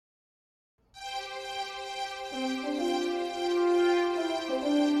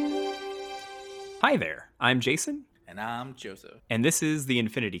Hi there, I'm Jason. And I'm Joseph. And this is the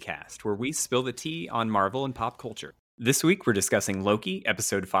Infinity Cast, where we spill the tea on Marvel and pop culture. This week we're discussing Loki,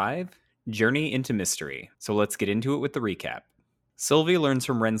 Episode 5, Journey into Mystery. So let's get into it with the recap. Sylvie learns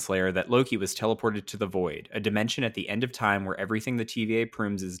from Renslayer that Loki was teleported to the Void, a dimension at the end of time where everything the TVA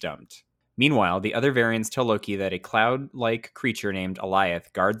prunes is dumped. Meanwhile, the other variants tell Loki that a cloud-like creature named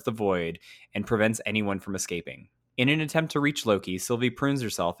Alioth guards the Void and prevents anyone from escaping. In an attempt to reach Loki, Sylvie prunes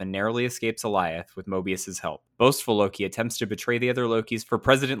herself and narrowly escapes Alioth with Mobius's help. Boastful Loki attempts to betray the other Lokis for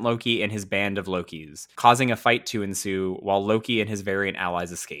President Loki and his band of Lokis, causing a fight to ensue while Loki and his variant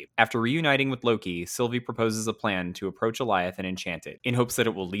allies escape. After reuniting with Loki, Sylvie proposes a plan to approach Alioth and enchant it, in hopes that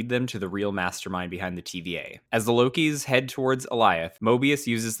it will lead them to the real mastermind behind the TVA. As the Lokis head towards Alioth, Mobius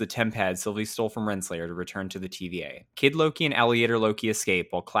uses the Tempad Sylvie stole from Renslayer to return to the TVA. Kid Loki and Alligator Loki escape,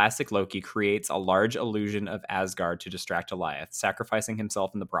 while classic Loki creates a large illusion of Asgard to distract Alioth, sacrificing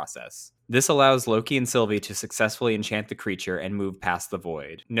himself in the process. This allows Loki and Sylvie to successfully enchant the creature and move past the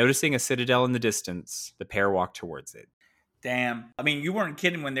Void. Noticing a citadel in the distance, the pair walk towards it. Damn. I mean, you weren't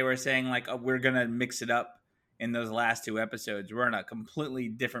kidding when they were saying, like, oh, we're going to mix it up in those last two episodes. We're in a completely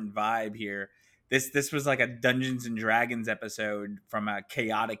different vibe here. This was like a Dungeons and Dragons episode from a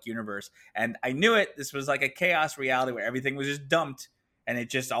chaotic universe. And I knew it. This was like a chaos reality where everything was just dumped and it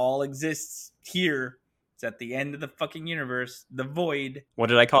just all exists here. It's at the end of the fucking universe, the Void. What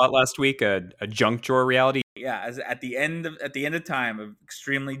did I call it last week? A junk drawer reality? Yeah, as at the end of time of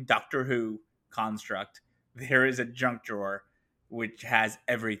extremely Doctor Who construct, there is a junk drawer which has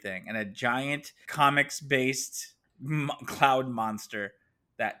everything and a giant comics-based cloud monster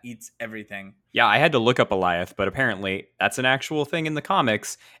that eats everything. Yeah, I had to look up Alioth, but apparently that's an actual thing in the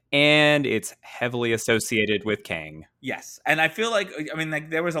comics, and it's heavily associated with Kang. Yes, and I feel like, I mean,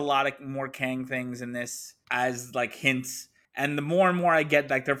 like there was a lot of more Kang things in this as like hints. And the more and more I get,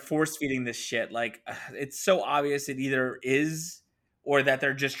 like, they're force feeding this shit. Like, it's so obvious it either is or that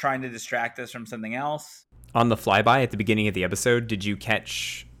they're just trying to distract us from something else. On the flyby at the beginning of the episode, did you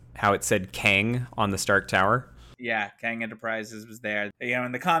catch how it said Kang on the Stark Tower? Yeah, Kang Enterprises was there. You know,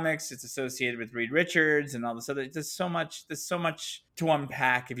 in the comics, it's associated with Reed Richards and all this other. There's so much to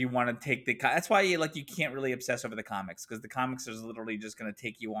unpack if you want to take the. That's why you can't really obsess over the comics, because the comics is literally just going to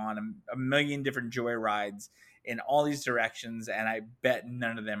take you on a million different joy rides in all these directions, and I bet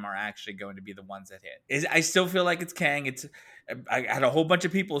none of them are actually going to be the ones that hit. I still feel like it's Kang. I had a whole bunch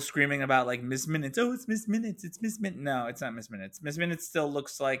of people screaming about like Miss Minutes. Oh, it's Miss Minutes. It's Miss Minutes. No, it's not Miss Minutes. Miss Minutes still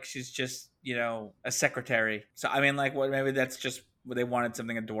looks like she's just, a secretary. So I mean, like, what? Maybe that's just they wanted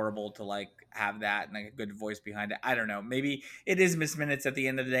something adorable to like have that and like a good voice behind it. I don't know. Maybe it is Miss Minutes at the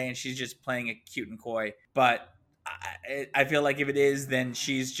end of the day, and she's just playing it cute and coy. But I feel like if it is, then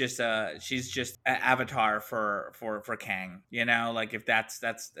she's just an avatar for Kang. Like if that's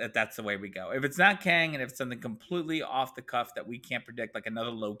the way we go. If it's not Kang and if it's something completely off the cuff that we can't predict, like another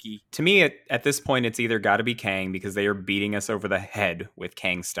Loki. To me, at this point, it's either got to be Kang because they are beating us over the head with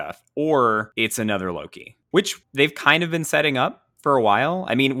Kang stuff, or it's another Loki, which they've kind of been setting up for a while.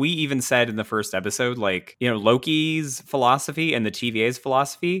 I mean, we even said in the first episode, like, Loki's philosophy and the TVA's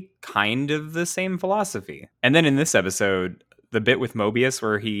philosophy, kind of the same philosophy. And then in this episode, the bit with Mobius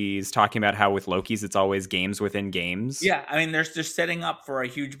where he's talking about how with Loki's, it's always games within games. Yeah, I mean, they're just setting up for a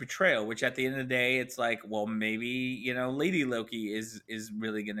huge betrayal, which at the end of the day, it's like, well, maybe, Lady Loki is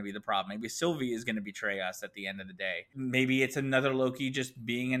really going to be the problem. Maybe Sylvie is going to betray us at the end of the day. Maybe it's another Loki just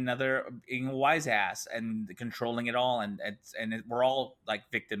being a wise ass and controlling it all, and we're all like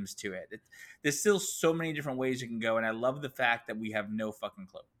victims to it. There's still so many different ways you can go, and I love the fact that we have no fucking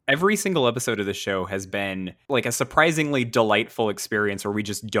clue. Every single episode of the show has been like a surprisingly delightful experience where we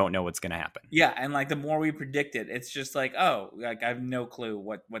just don't know what's going to happen. Yeah, and like the more we predict it, it's just like, oh, like I have no clue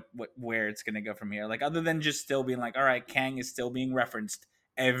where it's going to go from here. Like other than just still being like, all right, Kang is still being referenced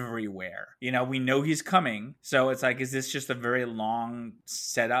everywhere. We know he's coming. So it's like, is this just a very long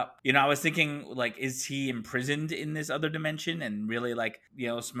setup? I was thinking, like, is he imprisoned in this other dimension? And really, like,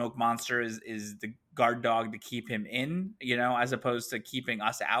 Smoke Monster is the guard dog to keep him in, as opposed to keeping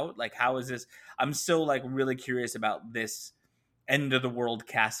us out? Like, how is this? I'm still, like, really curious about this end of the world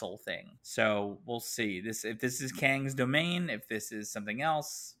castle thing. So we'll see. If this is Kang's domain, if this is something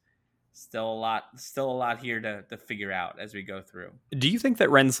else. Still a lot here to figure out as we go through. Do you think that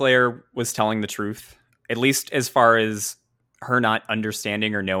Renslayer was telling the truth, at least as far as her not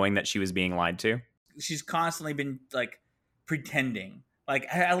understanding or knowing that she was being lied to? She's constantly been like pretending. Like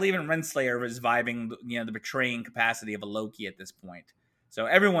I'll even Renslayer was vibing, the betraying capacity of a Loki at this point. So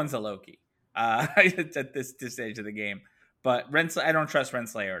everyone's a Loki at this stage of the game. But I don't trust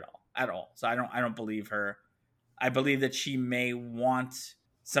Renslayer at all. So I don't believe her I believe that she may want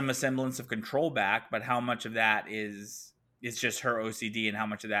some semblance of control back, but how much of that is just her OCD and how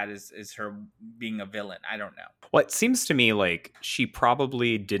much of that is her being a villain, I don't know. Well, it seems to me like she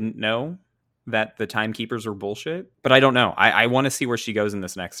probably didn't know that the timekeepers were bullshit, but I don't know. I want to see where she goes in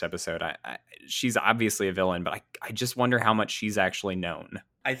this next episode. She's obviously a villain, but I just wonder how much she's actually known.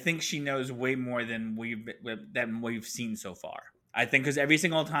 I think she knows way more than we've seen so far. I think because every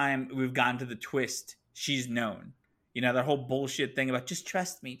single time we've gotten to the twist, she's known. You know, that whole bullshit thing about just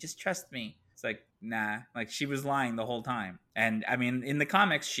trust me, just trust me. It's like, nah, like she was lying the whole time. And I mean, in the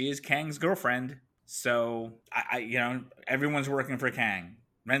comics, she is Kang's girlfriend. So everyone's working for Kang.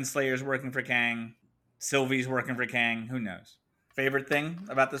 Renslayer's working for Kang. Sylvie's working for Kang. Who knows? Favorite thing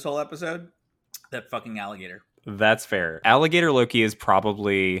about this whole episode? That fucking alligator. That's fair. Alligator Loki is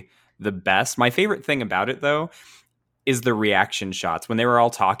probably the best. My favorite thing about it, though, is the reaction shots. When they were all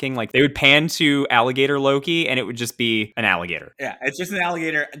talking, like they would pan to Alligator Loki and it would just be an alligator. Yeah, it's just an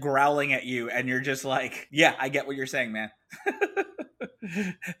alligator growling at you and you're just like, yeah, I get what you're saying, man.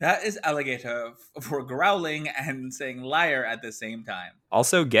 That is alligator for growling and saying liar at the same time.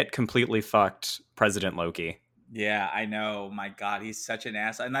 Also, get completely fucked, President Loki. Yeah, I know. My God, he's such an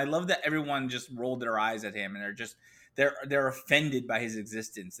ass. And I love that everyone just rolled their eyes at him and they're offended by his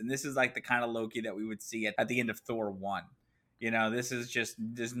existence. And this is like the kind of Loki that we would see at the end of Thor 1. You know, this is just,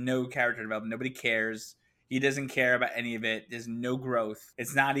 there's no character development. Nobody cares. He doesn't care about any of it. There's no growth.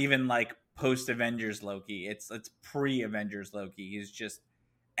 It's not even like post-Avengers Loki. It's pre-Avengers Loki. He's just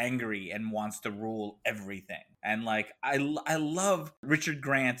angry and wants to rule everything. And like, I love Richard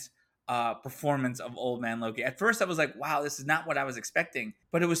Grant's performance of Old Man Loki. At first I was like, wow, this is not what I was expecting,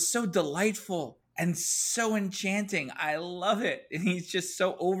 but it was so delightful and so enchanting. I love it. And he's just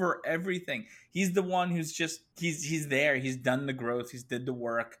so over everything. He's the one who's just, he's there. He's done the growth. He's did the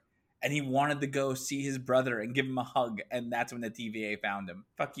work. And he wanted to go see his brother and give him a hug. And that's when the TVA found him.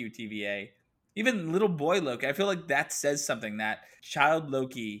 Fuck you, TVA. Even little boy Loki, I feel like that says something, that child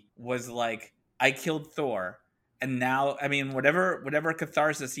Loki was like, I killed Thor. And now, I mean, whatever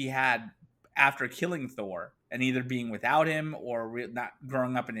catharsis he had after killing Thor and either being without him or not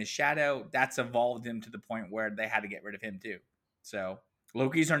growing up in his shadow, that's evolved him to the point where they had to get rid of him too. So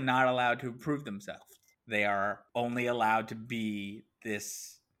Lokis are not allowed to prove themselves. They are only allowed to be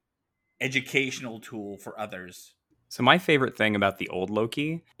this educational tool for others. So my favorite thing about the old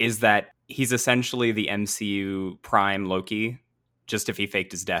Loki is that he's essentially the MCU prime Loki, just if he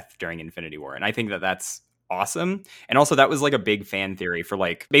faked his death during Infinity War. And I think that that's awesome. And also that was like a big fan theory for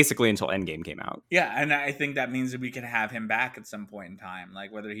like basically until Endgame came out. Yeah, and I think that means that we can have him back at some point in time.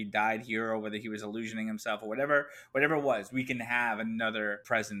 Like whether he died here or whether he was illusioning himself or whatever it was, we can have another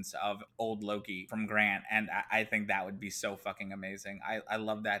presence of old Loki from Grant. And I think that would be so fucking amazing. I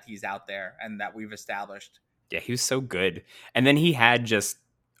love that he's out there and that we've established. Yeah, he was so good. And then he had just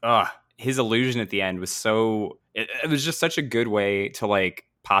his illusion at the end was so it was just such a good way to like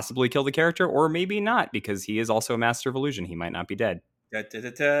possibly kill the character, or maybe not, because he is also a master of illusion. He might not be dead. Just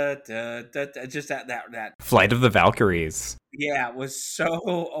that Flight of the Valkyries. Yeah, it was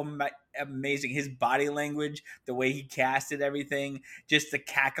so amazing. His body language, the way he casted everything, just the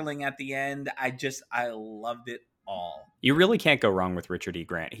cackling at the end. I loved it all. You really can't go wrong with Richard E.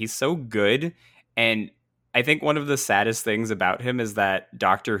 Grant. He's so good. And I think one of the saddest things about him is that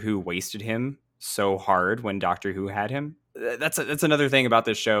Doctor Who wasted him so hard when Doctor Who had him. That's another thing about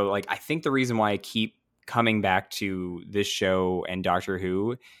this show. Like, I think the reason why I keep coming back to this show and Doctor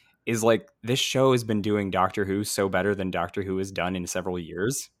Who is like this show has been doing Doctor Who so better than Doctor Who has done in several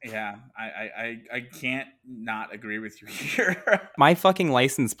years. Yeah, I can't not agree with you here. My fucking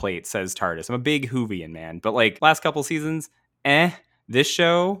license plate says TARDIS. I'm a big Whovian, man. But like last couple seasons, this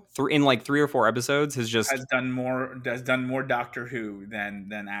show in like 3 or 4 episodes has done more Doctor Who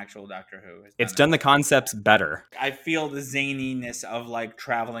than actual Doctor Who. It's done the concepts better. I feel the zaniness of like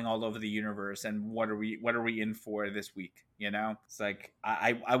traveling all over the universe and what are we in for this week? You know, it's like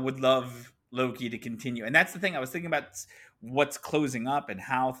I would love Loki to continue, and that's the thing I was thinking about. What's closing up and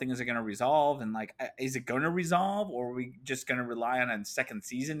how things are going to resolve, and like, is it going to resolve, or are we just going to rely on a second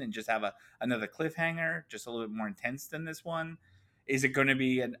season and just have another cliffhanger, just a little bit more intense than this one? Is it going to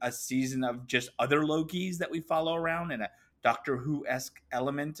be a season of just other Lokis that we follow around and a Doctor Who-esque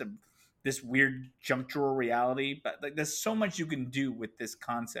element of this weird jump drawer reality? But like, there's so much you can do with this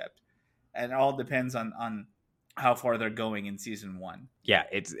concept, and it all depends on how far they're going in season 1. Yeah,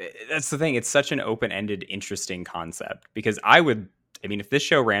 that's the thing. It's such an open-ended, interesting concept, because if this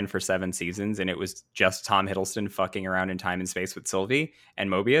show ran for 7 seasons and it was just Tom Hiddleston fucking around in time and space with Sylvie and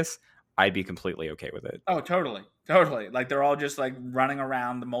Mobius, I'd be completely okay with it. Oh, totally. Totally. Like they're all just like running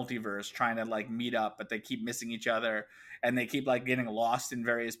around the multiverse trying to like meet up, but they keep missing each other and they keep like getting lost in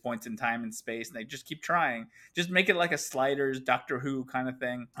various points in time and space and they just keep trying. Just make it like a Sliders, Doctor Who kind of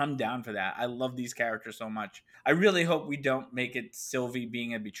thing. I'm down for that. I love these characters so much. I really hope we don't make it Sylvie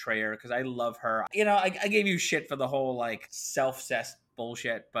being a betrayer because I love her. You know, I gave you shit for the whole like self-cessed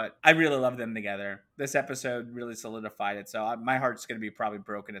bullshit, but I really love them together. This episode really solidified it, so my heart's going to be probably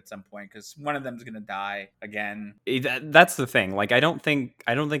broken at some point because one of them's going to die again. That's the thing. Like, I don't think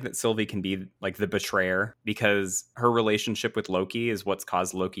that Sylvie can be like the betrayer because her relationship with Loki is what's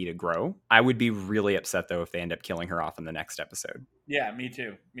caused Loki to grow. I would be really upset though if they end up killing her off in the next episode. Yeah, me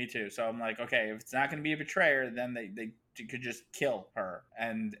too. Me too. So I'm like, okay, if it's not going to be a betrayer, then they could just kill her,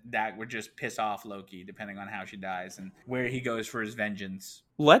 and that would just piss off Loki, depending on how she dies and where he goes for his vengeance.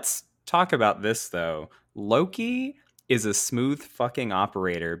 Let's talk about this though. Loki is a smooth fucking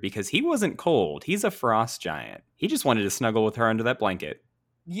operator because he wasn't cold. He's a frost giant. He just wanted to snuggle with her under that blanket.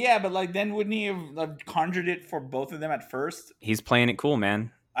 Yeah, but like then wouldn't he have conjured it for both of them at first? He's playing it cool,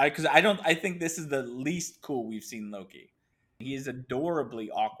 man. I think this is the least cool we've seen Loki. He is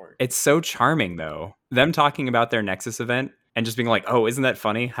adorably awkward. It's so charming though. Them talking about their Nexus event and just being like, "Oh, isn't that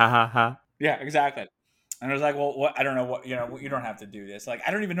funny? Ha ha ha." Yeah, exactly. And I was like, well, what? I don't know what, you know, you don't have to do this. Like,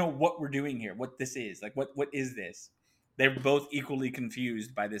 I don't even know what we're doing here, what this is. Like, what is this? They're both equally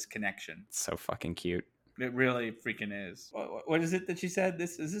confused by this connection. It's so fucking cute. It really freaking is. What is it that she said?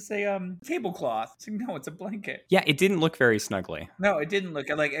 Is this a tablecloth? Like, no, it's a blanket. Yeah, it didn't look very snuggly. No, it didn't look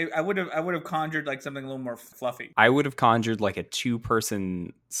like. I would have conjured like something a little more fluffy. I would have conjured like a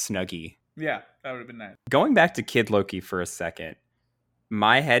 2-person snuggie. Yeah, that would have been nice. Going back to Kid Loki for a second,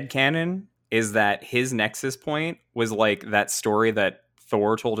 my headcanon is that his Nexus point was like that story that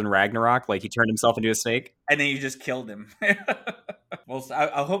Thor told in Ragnarok, like he turned himself into a snake. And then you just killed him. Well,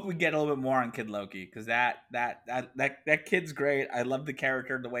 I hope we get a little bit more on Kid Loki because that kid's great. I love the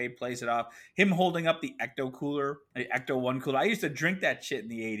character, the way he plays it off. Him holding up the Ecto cooler, the Ecto 1 cooler. I used to drink that shit in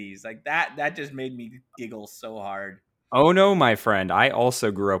the 80s. Like that just made me giggle so hard. Oh no, my friend. I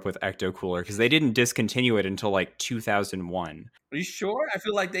also grew up with Ecto Cooler because they didn't discontinue it until like 2001. Are you sure? I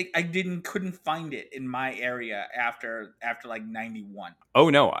feel like I couldn't find it in my area after like 91. Oh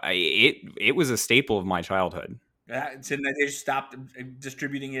no, it was a staple of my childhood. So they just stopped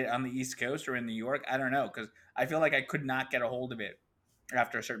distributing it on the East Coast or in New York. I don't know because I feel like I could not get a hold of it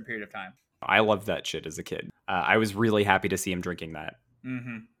after a certain period of time. I loved that shit as a kid. I was really happy to see him drinking that.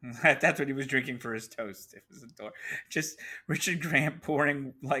 Mm-hmm. That's what he was drinking for his toast. It was adorable. Just Richard Grant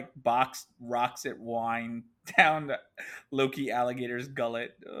pouring like boxed Roxit wine down the Loki alligator's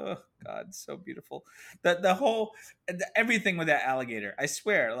gullet. Oh God, so beautiful. The whole everything with that alligator. I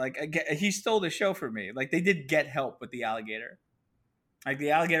swear, like he stole the show for me. Like they did Get Help with the alligator. Like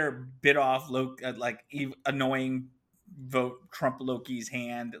the alligator bit off annoying vote Trump Loki's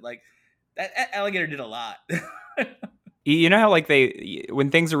hand. Like that alligator did a lot. You know how like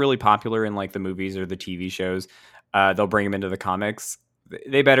when things are really popular in like the movies or the TV shows, they'll bring them into the comics.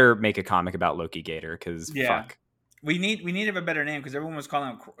 They better make a comic about Loki Gator because fuck. We need to have a better name because everyone was calling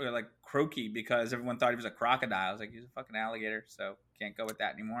him like Croaky because everyone thought he was a crocodile. I was like, he's a fucking alligator, so can't go with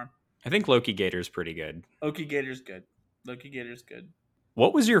that anymore. I think Loki Gator's pretty good. Loki Gator's good.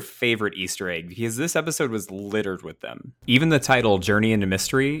 What was your favorite Easter egg? Because this episode was littered with them. Even the title, Journey into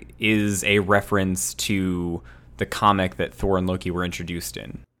Mystery, is a reference to the comic that Thor and Loki were introduced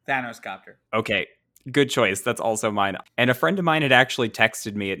in. Thanos Copter. Okay, good choice. That's also mine. And a friend of mine had actually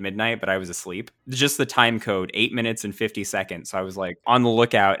texted me at midnight, but I was asleep. Just the time code, 8 minutes and 50 seconds. So I was like on the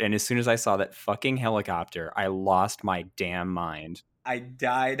lookout. And as soon as I saw that fucking helicopter, I lost my damn mind. I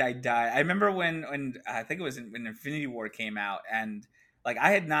died. I remember when I think it was when Infinity War came out, and like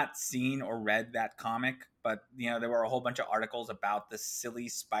I had not seen or read that comic, but you know there were a whole bunch of articles about the silly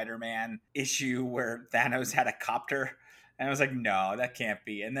Spider-Man issue where Thanos had a copter, and I was like, no, that can't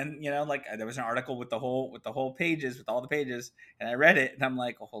be. And then you know like there was an article with all the pages, and I read it, and I'm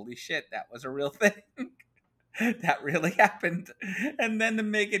like, oh, holy shit, that was a real thing. That really happened. And then to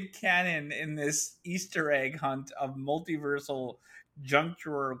make it canon in this Easter egg hunt of multiversal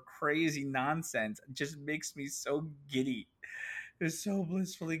juncture crazy nonsense just makes me so giddy. It's so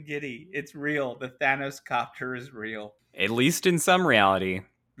blissfully giddy. It's real. The Thanos copter is real. At least in some reality.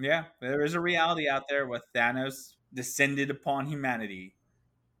 Yeah, there is a reality out there where Thanos descended upon humanity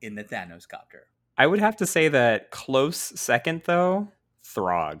in the Thanos copter. I would have to say that close second, though,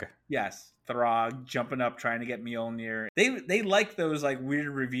 Throg. Yes. Throg jumping up trying to get Mjolnir. They like those like weird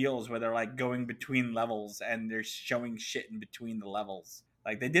reveals where they're like going between levels and they're showing shit in between the levels.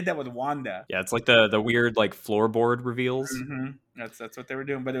 Like they did that with Wanda. Yeah, it's like the weird like floorboard reveals. That's what they were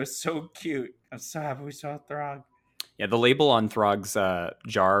doing, but it was so cute. I'm so happy we saw Throg. Yeah, the label on Throg's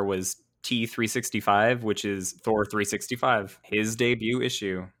jar was T365, which is Thor 365, his debut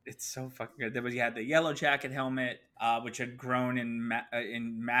issue. It's so fucking good. There was, he had the yellow jacket helmet, which had grown in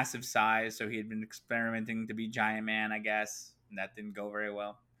massive size, so he had been experimenting to be Giant Man, I guess, and that didn't go very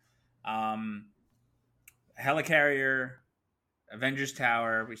well. Helicarrier, Avengers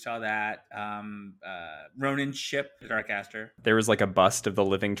Tower, we saw that. Ronin's ship, Darkcaster. There was like a bust of the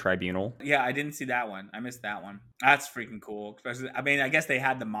Living Tribunal. Yeah, I didn't see that one. I missed that one. That's freaking cool. I mean, I guess they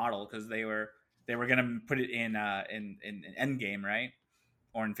had the model because they were gonna put it in Endgame, right?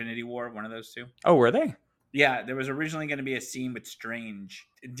 Or Infinity War, one of those two. Oh, were they? Yeah, there was originally going to be a scene with Strange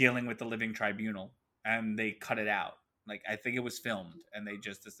dealing with the Living Tribunal, and they cut it out. Like I think it was filmed, and they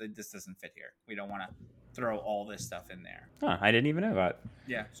just this doesn't fit here. We don't want to throw all this stuff in there. Huh, I didn't even know that.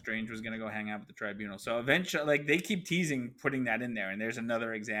 Yeah, Strange was going to go hang out with the Tribunal. So eventually, like they keep teasing putting that in there, and there's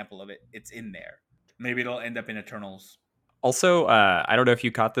another example of it. It's in there. Maybe it'll end up in Eternals. Also, I don't know if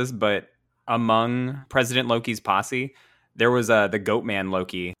you caught this, but among President Loki's posse, there was the Goat Man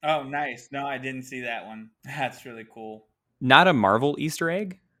Loki. Oh, nice. No, I didn't see that one. That's really cool. Not a Marvel Easter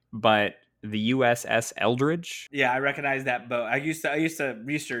egg, but the USS Eldridge. Yeah, I recognize that boat. I used to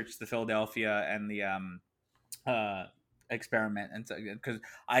research the Philadelphia and the experiment, and so because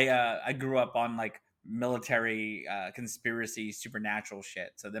I grew up on like military conspiracy supernatural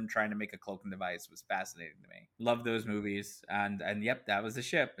shit, so them trying to make a cloaking device was fascinating to me. Love those movies, and yep, that was the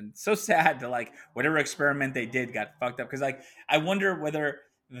ship. And so sad to like whatever experiment they did got fucked up, because like I wonder whether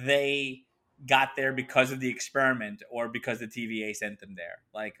they got there because of the experiment or because the TVA sent them there.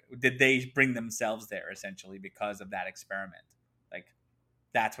 Like did they bring themselves there essentially because of that experiment? Like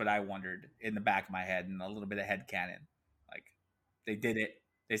that's what I wondered in the back of my head, and a little bit of headcanon. Like they did it.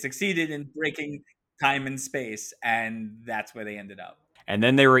 They succeeded in breaking time and space, and that's where they ended up. And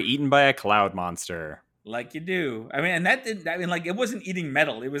then they were eaten by a cloud monster. Like you do. I mean, and that didn't, I mean, like it wasn't eating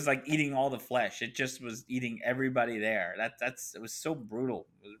metal. It was like eating all the flesh. It just was eating everybody there. It was so brutal.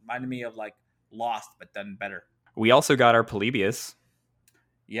 It reminded me of like Lost, but done better. We also got our Polybius.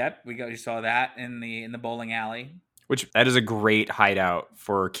 Yep, we saw that in the bowling alley. Which that is a great hideout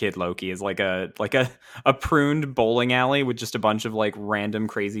for Kid Loki. Is like a pruned bowling alley with just a bunch of like random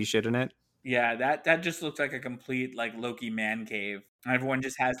crazy shit in it. Yeah, that just looks like a complete like Loki man cave. Everyone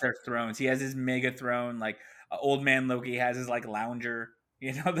just has their thrones. He has his mega throne. Like old man Loki has his like lounger.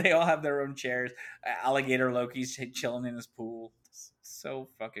 You know, they all have their own chairs. Alligator Loki's chilling in his pool. It's so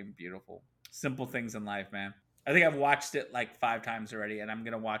fucking beautiful. Simple things in life, man. I think I've watched it like 5 times already, and I'm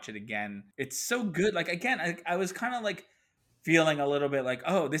gonna watch it again. It's so good. Like again, I was kind of like feeling a little bit like,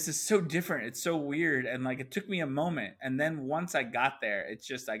 oh, this is so different. It's so weird. And like, it took me a moment. And then once I got there, it's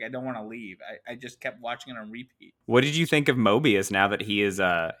just like, I don't want to leave. I just kept watching it on repeat. What did you think of Mobius now that he is,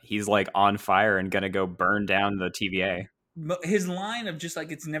 he's like on fire and going to go burn down the TVA? His line of just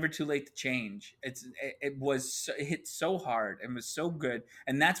like, it's never too late to change. It hit so hard and was so good.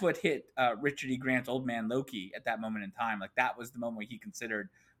 And that's what hit Richard E. Grant's Old Man Loki at that moment in time. Like that was the moment where he considered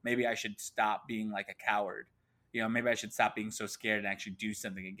maybe I should stop being like a coward. You know, maybe I should stop being so scared and actually do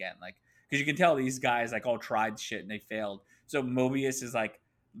something again. Like, because you can tell these guys like all tried shit and they failed. So Mobius is like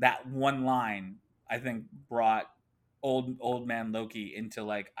that one line. I think brought old man Loki into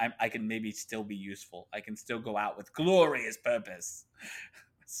like I can maybe still be useful. I can still go out with glorious purpose.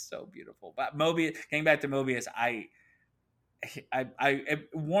 It's so beautiful. But Mobius, getting back to Mobius, it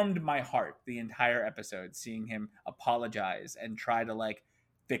warmed my heart the entire episode seeing him apologize and try to like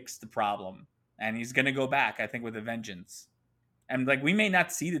fix the problem. And he's going to go back, I think, with a vengeance. And like, we may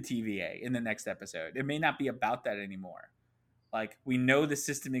not see the TVA in the next episode. It may not be about that anymore. Like, we know the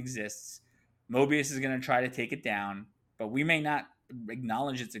system exists. Mobius is going to try to take it down, but we may not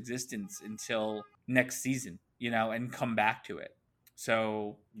acknowledge its existence until next season, you know, and come back to it.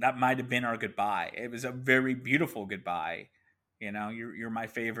 So that might have been our goodbye. It was a very beautiful goodbye. You know, you're my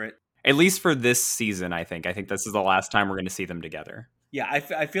favorite. At least for this season, I think. I think this is the last time we're going to see them together. Yeah,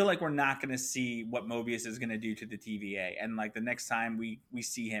 I feel like we're not going to see what Mobius is going to do to the TVA. And like the next time we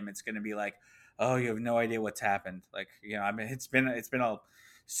see him, it's going to be like, oh, you have no idea what's happened. Like, you know, I mean, it's been a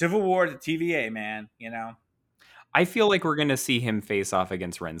civil war to TVA, man, you know. I feel like we're going to see him face off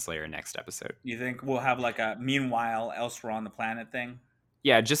against Renslayer next episode. You think we'll have like a meanwhile elsewhere on the planet thing?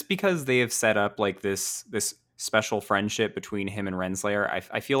 Yeah, just because they have set up like this special friendship between him and Renslayer,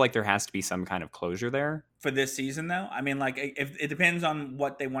 I feel like there has to be some kind of closure there. For this season, though? I mean, like, if it depends on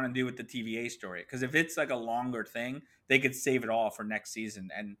what they want to do with the TVA story. Because if it's like a longer thing, they could save it all for next season.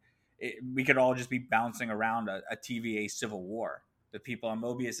 And we could all just be bouncing around a TVA civil war. the people on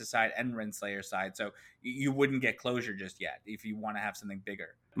Mobius' side and Renslayer's side. So you wouldn't get closure just yet if you want to have something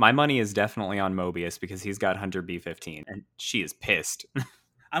bigger. My money is definitely on Mobius because he's got Hunter B-15, and she is pissed.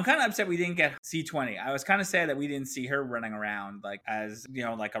 I'm kind of upset we didn't get C-20. I was kind of sad that we didn't see her running around like as,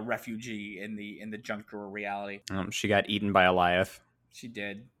 like a refugee in the junk drawer reality. She got eaten by Alioth. She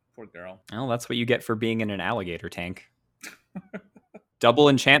did. Poor girl. Well, that's what you get for being in an alligator tank. Double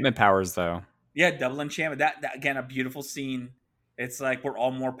enchantment powers, though. Yeah, double enchantment. That again, a beautiful scene. It's like we're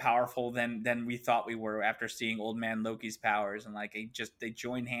all more powerful than we thought we were after seeing Old Man Loki's powers, and like they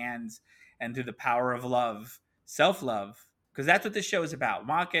join hands, and through the power of love, self-love, because that's what this show is about.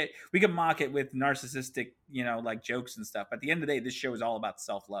 We can mock it with narcissistic, like jokes and stuff. But at the end of the day, this show is all about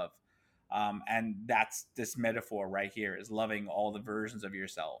self-love. And that's this metaphor right here, is loving all the versions of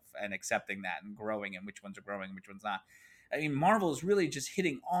yourself and accepting that and growing, and which ones are growing and which ones not. I mean, Marvel is really just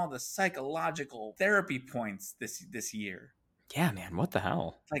hitting all the psychological therapy points this year. Yeah, man, what the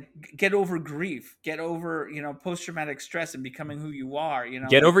hell? Like, get over grief, get over, post-traumatic stress and becoming who you are,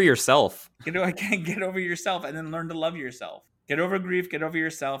 Get over yourself. Get over yourself and then learn to love yourself. Get over grief, get over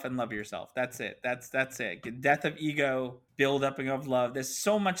yourself, and love yourself. That's it. That's it. Get death of ego, build up of love. There's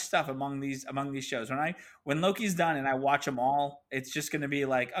so much stuff among these shows. When Loki's done and I watch them all, it's just going to be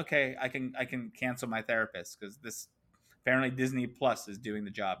like, okay, I can cancel my therapist because this apparently Disney Plus is doing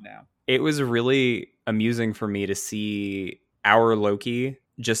the job now. It was really amusing for me to see our Loki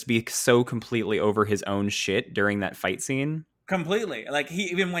just be so completely over his own shit during that fight scene. Completely. Like,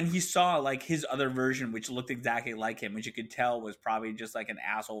 even when he saw like his other version, which looked exactly like him, which you could tell was probably just like an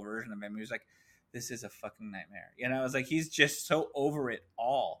asshole version of him, he was like, this is a fucking nightmare. It's like he's just so over it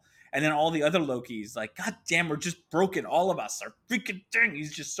all. And then all the other Lokis, like, God damn, we're just broken. All of us are freaking dang.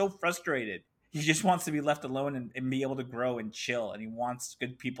 He's just so frustrated. He just wants to be left alone and be able to grow and chill. And he wants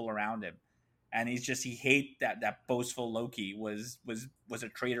good people around him. And he hates that boastful Loki was a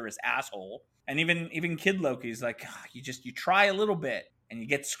traitorous asshole. And even Kid Loki's like, you try a little bit and you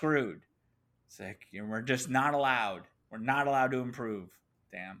get screwed. It's like, we're just not allowed. We're not allowed to improve.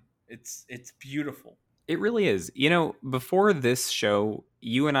 Damn. It's beautiful. It really is. Before this show,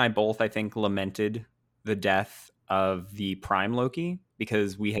 you and I both, I think, lamented the death of the Prime Loki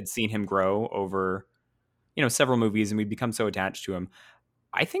because we had seen him grow over, several movies and we'd become so attached to him.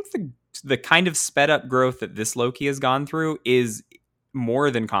 I think the kind of sped up growth that this Loki has gone through is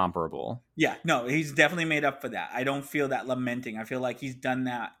more than comparable. Yeah, no, he's definitely made up for that. I don't feel that lamenting. I feel like he's done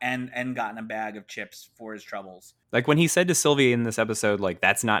that and gotten a bag of chips for his troubles. Like when he said to Sylvie in this episode, like,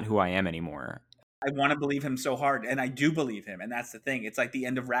 that's not who I am anymore. I want to believe him so hard, and I do believe him, and that's the thing. It's like the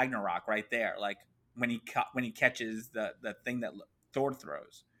end of Ragnarok right there. Like when he catches the thing that Thor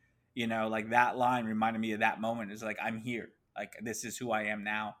throws. Like that line reminded me of that moment. Is like, I'm here. Like, this is who I am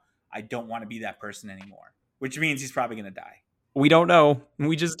now. I don't want to be that person anymore. Which means he's probably going to die. We don't know.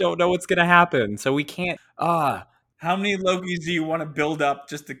 We just don't know what's going to happen. So we can't. How many Lokis do you want to build up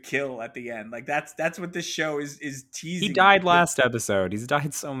just to kill at the end? Like, that's what this show is teasing. He died last episode. He's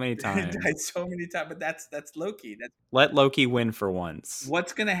died so many times. But that's Loki. Let Loki win for once.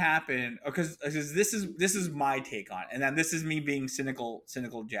 What's going to happen? Because this is my take on it. And then this is me being cynical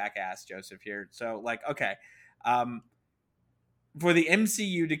jackass, Joseph, here. So, like, okay. For the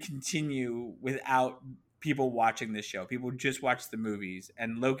MCU to continue without people watching this show, people just watch the movies,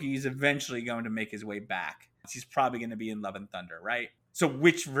 and Loki's eventually going to make his way back. He's probably going to be in Love and Thunder, right? So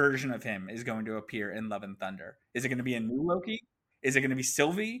which version of him is going to appear in Love and Thunder? Is it going to be a new Loki? Is it going to be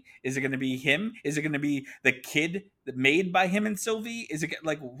Sylvie? Is it going to be him? Is it going to be the kid that made by him and Sylvie? Is it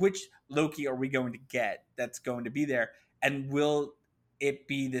like, which Loki are we going to get that's going to be there? And will it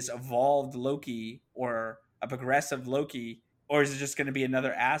be this evolved Loki or a progressive Loki? Or is it just going to be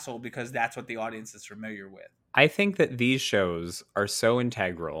another asshole because that's what the audience is familiar with? I think that these shows are so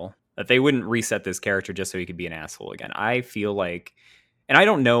integral that they wouldn't reset this character just so he could be an asshole again. I feel like, and I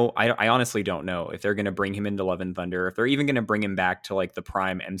don't know, I honestly don't know if they're going to bring him into Love and Thunder, if they're even going to bring him back to like the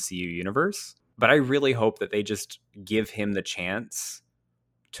Prime MCU universe. But I really hope that they just give him the chance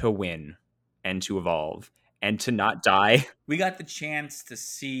to win and to evolve and to not die. We got the chance to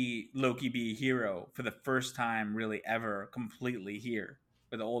see Loki be a hero for the first time really ever completely here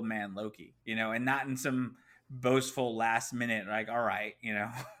with Old Man Loki, and not in some boastful last minute, like, all right,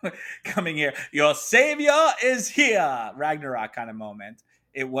 coming here, your savior is here, Ragnarok kind of moment.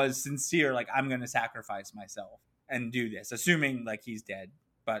 It was sincere, like, I'm going to sacrifice myself and do this, assuming like he's dead.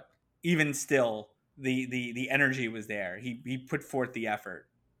 But even still, the energy was there. He put forth the effort.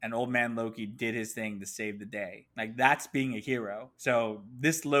 And Old Man Loki did his thing to save the day. Like, that's being a hero. So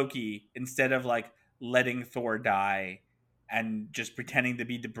this Loki, instead of like letting Thor die and just pretending to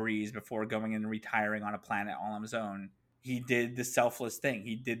be debris before going and retiring on a planet all on his own, he did the selfless thing.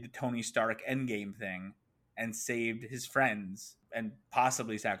 He did the Tony Stark Endgame thing and saved his friends and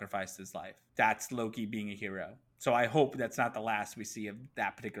possibly sacrificed his life. That's Loki being a hero. So I hope that's not the last we see of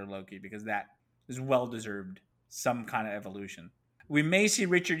that particular Loki, because that is well deserved some kind of evolution. We may see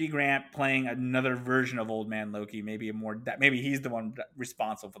Richard E. Grant playing another version of Old Man Loki, maybe maybe he's the one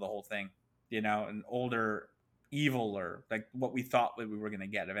responsible for the whole thing, an older evil, or like what we thought we were going to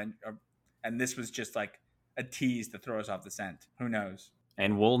get. And this was just like a tease to throw us off the scent. Who knows?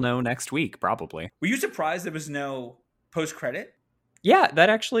 And we'll know next week, probably. Were you surprised there was no post-credit? Yeah, that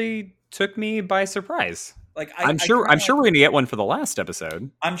actually took me by surprise. Like I'm sure we're gonna get one for the last episode.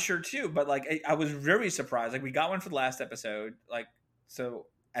 I'm sure too, but like I was very surprised. Like we got one for the last episode,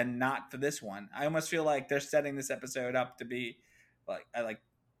 and not for this one. I almost feel like they're setting this episode up to be like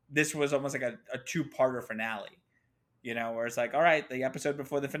this was almost like a two-parter finale. Where it's like, all right, the episode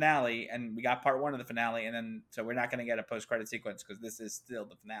before the finale, and we got part one of the finale, and then so we're not going to get a post-credit sequence because this is still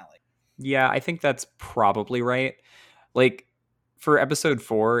the finale. Yeah, I think that's probably right. Like, for episode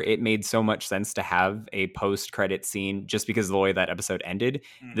 4, it made so much sense to have a post-credit scene just because of the way that episode ended.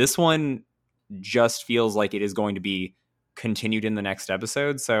 Mm-hmm. This one just feels like it is going to be continued in the next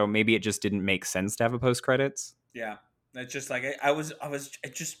episode, so maybe it just didn't make sense to have a post-credits. Yeah. It's just like I was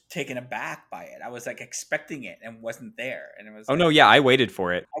just taken aback by it. I was like expecting it and wasn't there, and it was. Oh no, yeah, I waited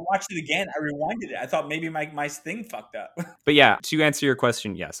for it. I watched it again. I rewinded it. I thought maybe my thing fucked up. But yeah, to answer your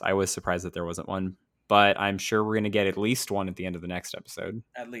question, yes, I was surprised that there wasn't one, but I'm sure we're gonna get at least one at the end of the next episode.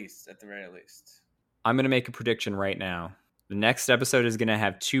 At the very least. I'm gonna make a prediction right now. The next episode is gonna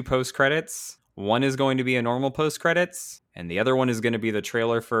have 2 post credits. One is going to be a normal post credits, and the other one is going to be the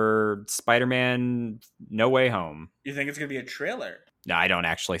trailer for Spider-Man No Way Home. You think it's going to be a trailer? No, I don't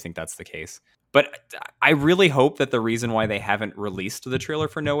actually think that's the case. But I really hope that the reason why they haven't released the trailer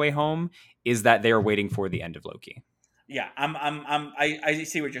for No Way Home is that they are waiting for the end of Loki. Yeah, I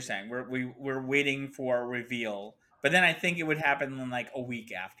see what you're saying. We're waiting for a reveal, but then I think it would happen in like a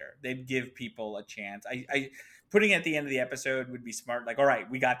week after. They'd give people a chance. Putting it at the end of the episode would be smart. Like, all right,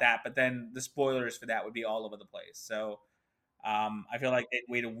 we got that, but then the spoilers for that would be all over the place. So I feel like they'd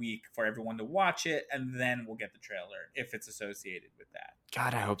wait a week for everyone to watch it, and then we'll get the trailer if it's associated with that.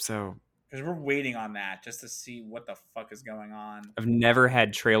 God, I hope so. Because we're waiting on that just to see what the fuck is going on. I've never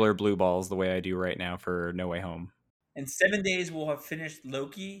had trailer blue balls the way I do right now for No Way Home. In 7 days, we'll have finished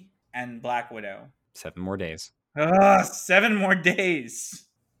Loki and Black Widow. 7 more days. 7 more days.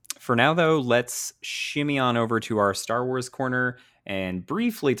 For now, though, let's shimmy on over to our Star Wars corner and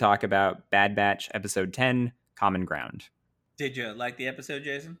briefly talk about Bad Batch Episode 10, Common Ground. Did you like the episode,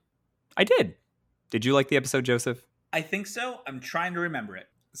 Jason? I did. Did you like the episode, Joseph? I think so. I'm trying to remember it.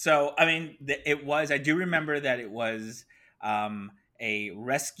 So, I mean, I do remember that it was a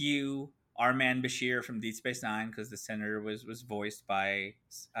rescue Armand Bashir from Deep Space Nine, because the senator was voiced by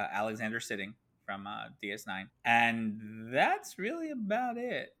Alexander Siddig from DS9, and that's really about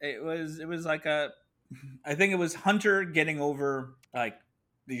it. It was like I think it was Hunter getting over like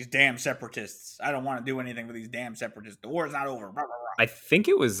these damn separatists. I don't want to do anything with these damn separatists. The war's not over. Blah, blah, blah. I think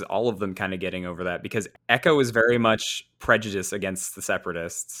it was all of them kind of getting over that, because Echo is very much prejudiced against the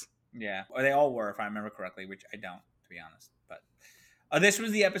separatists. Yeah, or they all were, if I remember correctly, which I don't, to be honest. But this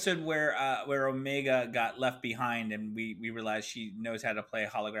was the episode where Omega got left behind, and we realized she knows how to play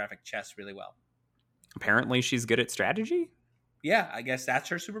holographic chess really well. Apparently she's good at strategy? Yeah, I guess that's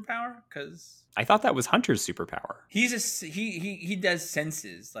her superpower, because I thought that was Hunter's superpower. He does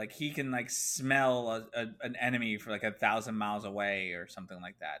senses. Like, he can like smell an enemy for like 1,000 miles away or something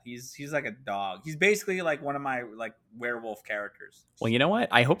like that. He's like a dog. He's basically like one of my like werewolf characters. Well, you know what?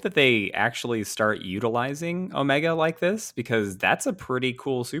 I hope that they actually start utilizing Omega like this, because that's a pretty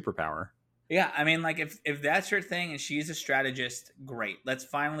cool superpower. Yeah, I mean, like, if that's her thing and she's a strategist, great. Let's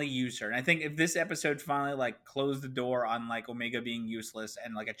finally use her. And I think if this episode finally like closed the door on like Omega being useless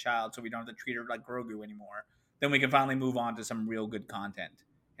and like a child, so we don't have to treat her like Grogu anymore, then we can finally move on to some real good content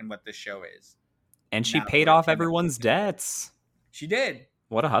in what this show is. And she paid off everyone's debts. She did.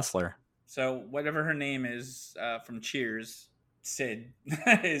 What a hustler. So whatever her name is from Cheers, Sid,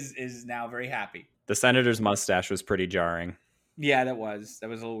 is now very happy. The senator's mustache was pretty jarring. Yeah, that was a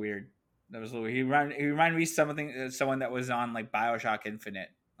little weird. He reminded me of someone that was on like BioShock Infinite,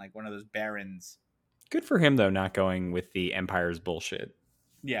 like one of those barons. Good for him though, not going with the Empire's bullshit.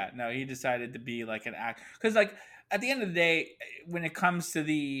 Yeah, no, he decided to be like an act, because like at the end of the day, when it comes to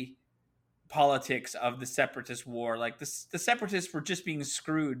the politics of the Separatist war, like the Separatists were just being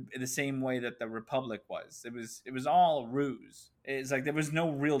screwed in the same way that the Republic was. It was all a ruse. It's like there was no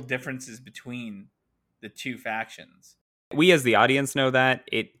real differences between the two factions. We as the audience know that.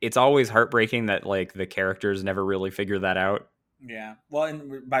 It's always heartbreaking that like the characters never really figure that out. Yeah. Well,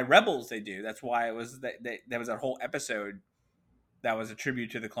 and by Rebels they do. That's why it was there was a whole episode that was a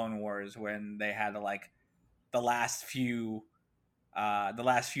tribute to the Clone Wars when they had like the last few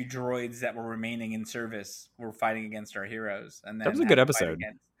droids that were remaining in service were fighting against our heroes, and then That was a good episode.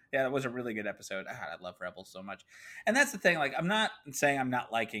 Yeah, that was a really good episode. I love Rebels so much, and that's the thing. Like, I'm not saying I'm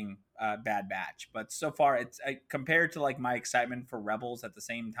not liking Bad Batch, but so far it's compared to like my excitement for Rebels at the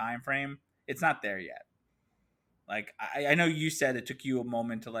same time frame, it's not there yet. Like, I know you said it took you a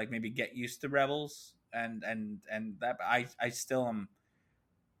moment to like maybe get used to Rebels, and that I still am.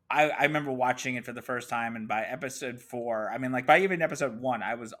 I remember watching it for the first time, and by episode 4, I mean, like by even episode 1,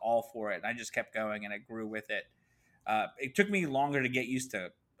 I was all for it. And I just kept going, and I grew with it. It took me longer to get used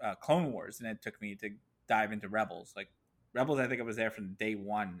to Clone Wars than it took me to dive into Rebels. Like Rebels, I think I was there from day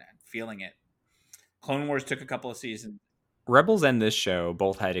one and feeling it. Clone Wars took a couple of seasons. Rebels and this show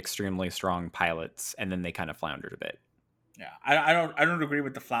both had extremely strong pilots, and then they kind of floundered a bit. Yeah, I don't agree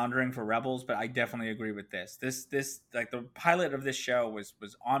with the floundering for Rebels, but I definitely agree with this. This like the pilot of this show was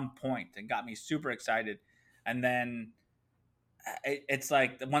on point and got me super excited, and then it's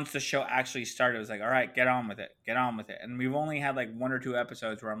like once the show actually started, it was like, all right, get on with it, and we've only had like 1 or 2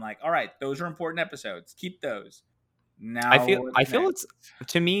 episodes where I'm like, all right, those are important episodes, keep those. Now I feel it's,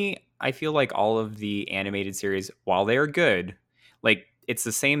 to me, I feel like all of the animated series, while they are good, like it's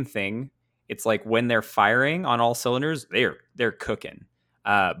the same thing. It's like when they're firing on all cylinders, they're cooking.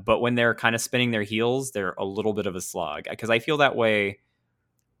 But when they're kind of spinning their heels, they're a little bit of a slog. Because I feel that way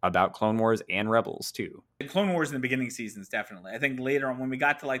about Clone Wars and Rebels too. Clone Wars in the beginning seasons, definitely. I think later on, when we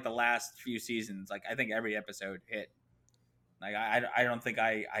got to like the last few seasons, like I think every episode hit. Like I don't think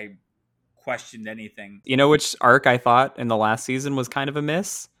I questioned anything. You know which arc I thought in the last season was kind of a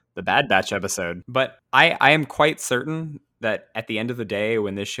miss? The Bad Batch episode. But I am quite certain that at the end of the day,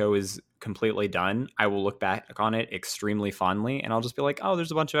 when this show is completely done, I will look back on it extremely fondly, and I'll just be like, oh,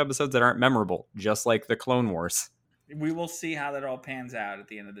 there's a bunch of episodes that aren't memorable, just like the Clone Wars. We will see how that all pans out at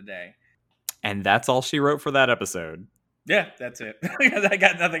the end of the day. And that's all she wrote for that episode. Yeah, that's it. I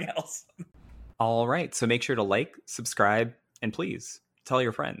got nothing else. All right, so make sure to like, subscribe, and please tell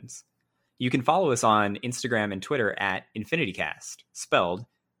your friends. You can follow us on Instagram and Twitter at InfinityCast, spelled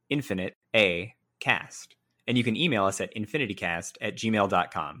Infinite A Cast. And you can email us at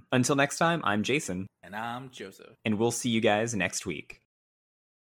infinitycast@gmail.com. Until next time, I'm Jason. And I'm Joseph. And we'll see you guys next week.